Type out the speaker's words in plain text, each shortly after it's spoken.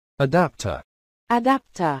Adapter.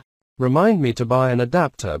 Adapter. Remind me to buy an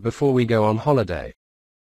adapter before we go on holiday.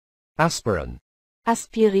 Aspirin.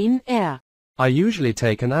 Aspirin R. I usually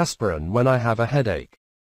take an aspirin when I have a headache.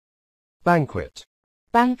 Banquet.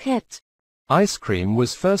 Bankett. Ice cream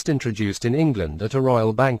was first introduced in England at a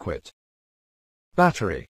royal banquet.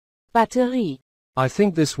 Battery. Batterie. I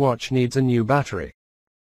think this watch needs a new battery.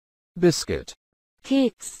 Biscuit.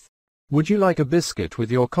 Keks. Would you like a biscuit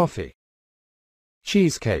with your coffee?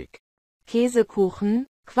 Cheesecake. Käsekuchen,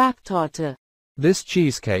 Quarktorte. This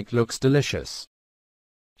cheesecake looks delicious.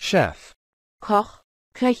 Chef. Koch,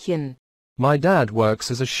 Köchin. My dad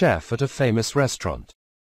works as a chef at a famous restaurant.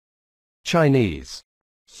 Chinese.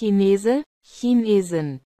 Chinese,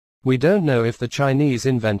 Chinesin. We don't know if the Chinese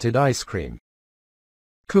invented ice cream.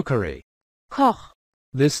 Cookery. Koch.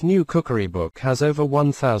 This new cookery book has over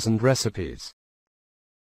 1,000 recipes.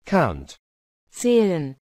 Count.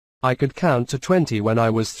 Zählen. I could count to 20 when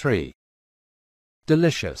I was 3.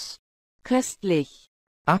 Delicious. Köstlich.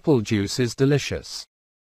 Apple juice is delicious.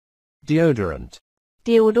 Deodorant.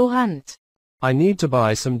 Deodorant. I need to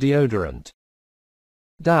buy some deodorant.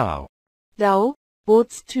 Dhow. Dhow,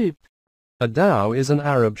 Bootstyp. A dhow is an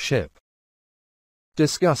Arab ship.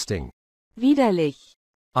 Disgusting. Widerlich.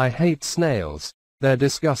 I hate snails, they're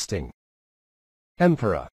disgusting.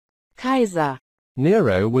 Emperor. Kaiser.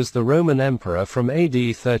 Nero was the Roman emperor from AD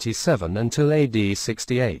 37 until AD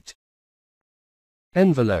 68.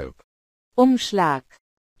 Envelope. Umschlag.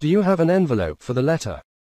 Do you have an envelope for the letter?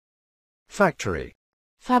 Factory.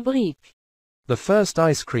 Fabrik. The first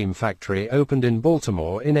ice cream factory opened in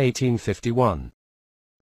Baltimore in 1851.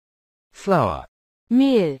 Flour.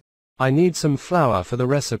 Mehl. I need some flour for the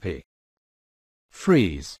recipe.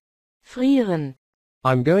 Freeze. Frieren.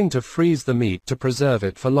 I'm going to freeze the meat to preserve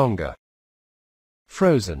it for longer.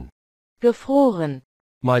 Frozen. Gefroren.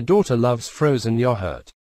 My daughter loves frozen yogurt.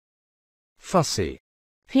 Fussy.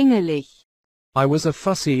 Pingelig. I was a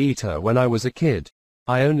fussy eater when I was a kid.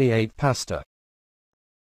 I only ate pasta.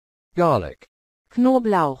 Garlic.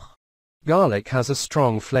 Knoblauch. Garlic has a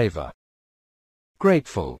strong flavor.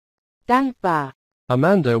 Grateful. Dankbar.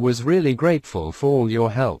 Amanda was really grateful for all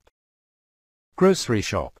your help. Grocery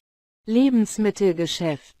shop.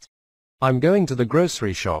 Lebensmittelgeschäft. I'm going to the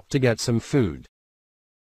grocery shop to get some food.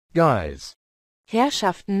 Guys.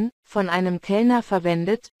 Herrschaften, von einem Kellner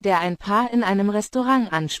verwendet, der ein Paar in einem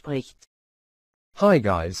Restaurant anspricht. Hi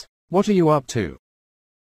guys, what are you up to?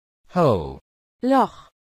 Hole. Loch.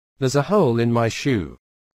 There's a hole in my shoe.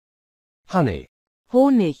 Honey.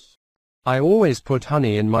 Honig. I always put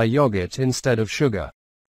honey in my yogurt instead of sugar.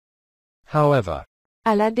 However.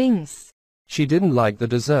 Allerdings. She didn't like the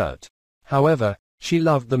dessert. However, she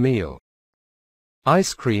loved the meal.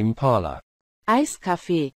 Ice cream parlor.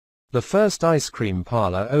 Eiskaffee. The first ice cream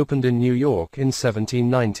parlor opened in New York in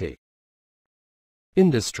 1790.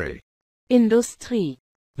 Industry. Industrie.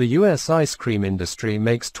 The U.S. ice cream industry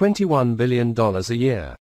makes $21 billion a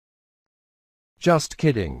year. Just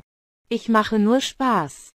kidding. Ich mache nur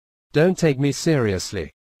Spaß. Don't take me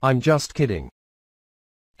seriously. I'm just kidding.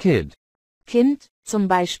 Kid. Kind, zum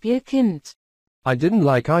Beispiel Kind. I didn't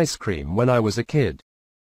like ice cream when I was a kid.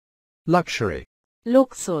 Luxury.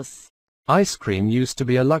 Luxus. Ice cream used to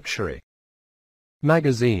be a luxury.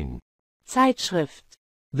 Magazine. Zeitschrift.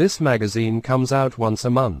 This magazine comes out once a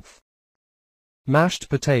month. Mashed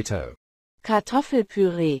potato.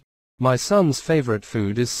 Kartoffelpüree. My son's favorite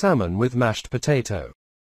food is salmon with mashed potato.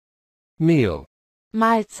 Meal.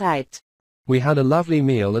 Mahlzeit. We had a lovely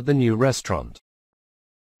meal at the new restaurant.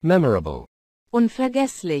 Memorable.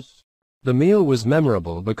 Unvergesslich. The meal was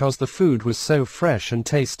memorable because the food was so fresh and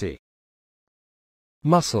tasty.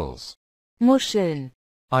 Mussels. Muscheln.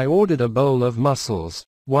 I ordered a bowl of mussels,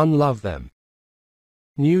 one love them.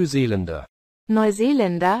 New Zealander.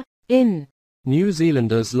 Neuseeländer, in. New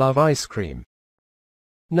Zealanders love ice cream.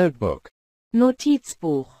 Notebook.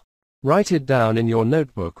 Notizbuch. Write it down in your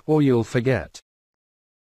notebook or you'll forget.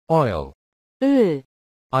 Oil. Öl.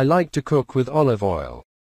 I like to cook with olive oil.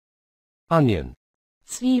 Onion.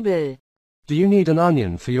 Zwiebel. Do you need an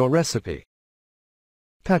onion for your recipe?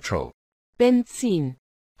 Petrol. Benzin.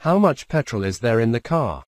 How much petrol is there in the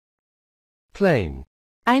car? Plain.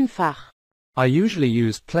 Einfach. I usually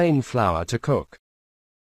use plain flour to cook.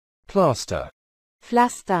 Plaster.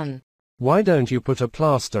 Pflastern. Why don't you put a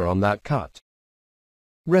plaster on that cut?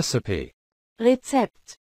 Recipe.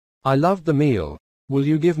 Rezept. I loved the meal. Will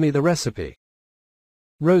you give me the recipe?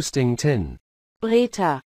 Roasting tin.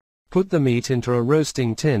 Breter. Put the meat into a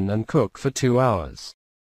roasting tin and cook for 2 hours.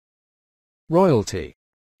 Royalty.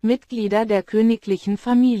 Mitglieder der königlichen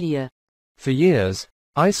Familie. For years,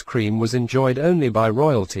 ice cream was enjoyed only by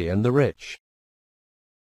royalty and the rich.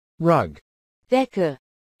 Rug. Decke,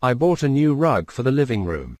 I bought a new rug for the living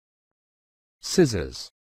room.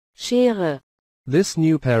 Scissors. Schere, This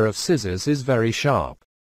new pair of scissors is very sharp.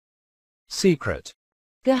 Secret.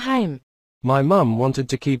 geheim, My mum wanted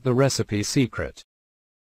to keep the recipe secret.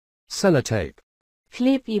 Sellotape.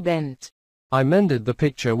 Klebeband, I mended the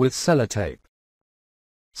picture with sellotape.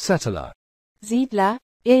 Settler. Siedler,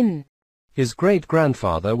 in, His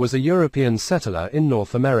great-grandfather was a European settler in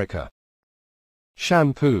North America.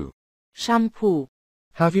 Shampoo. Shampoo,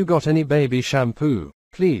 Have you got any baby shampoo,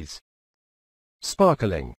 please?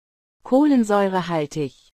 Sparkling.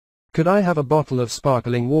 kohlensäurehaltig, Could I have a bottle of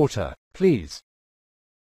sparkling water, please?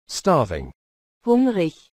 Starving.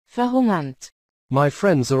 hungrig, verhungernd, My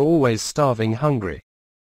friends are always starving hungry.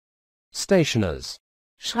 Stationers.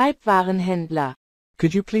 Schreibwarenhändler,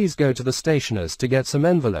 Could you please go to the stationers to get some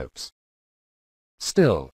envelopes?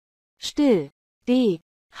 Still. still,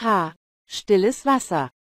 stilles Wasser,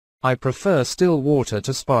 I prefer still water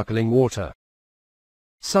to sparkling water.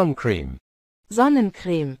 Sun cream.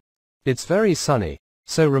 Sonnencreme, It's very sunny,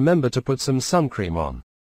 so remember to put some sun cream on.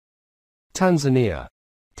 Tanzania.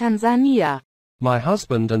 Tansania, My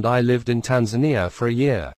husband and I lived in Tanzania for a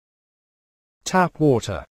year. Tap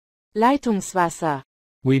water. Leitungswasser,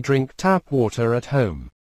 We drink tap water at home.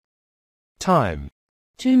 Thyme.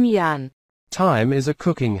 Thymian, Thyme is a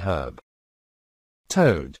cooking herb.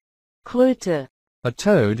 Toad. Kröte, A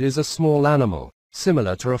toad is a small animal,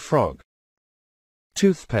 similar to a frog.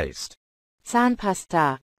 Toothpaste.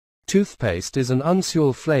 Zahnpasta, Toothpaste is an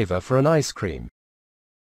unusual flavor for an ice cream.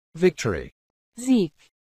 Victory. Sieg,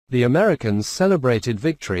 The Americans celebrated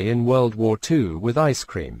victory in World War II with ice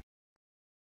cream.